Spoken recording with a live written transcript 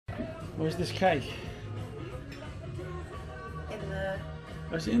Where's this cake? In the...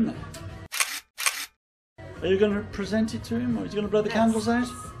 Oh, is it in there? Are you going to present it to him, or is he going to blow the candles out?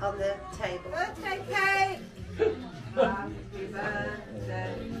 On the table. Birthday cake! Happy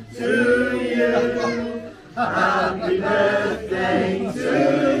birthday to you! Happy birthday to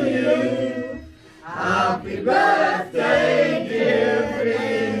you! Happy birthday, dear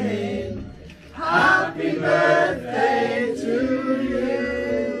Vinny! Happy birthday to you!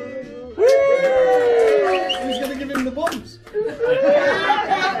 Who's going to give him the bumps?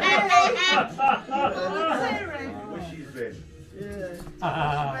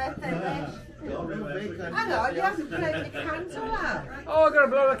 Hang on, you haven't blown the candle out. Oh, I've got to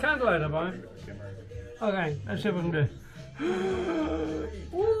blow the candle out, have I? Okay, let's see if we can do it.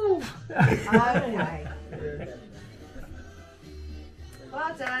 Ooh. Okay.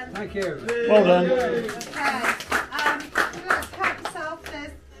 Well done. Thank you. Well done. Okay. Let's help yourself.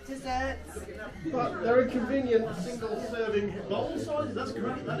 There's desserts. But they're inconvenient single serving bowl sizes. That's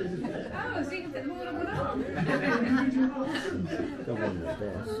great, that is, isn't it? Oh, so you can fit them all on one arm.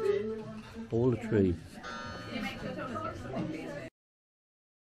 All the trees. Can you make sure Thomas gets something, please?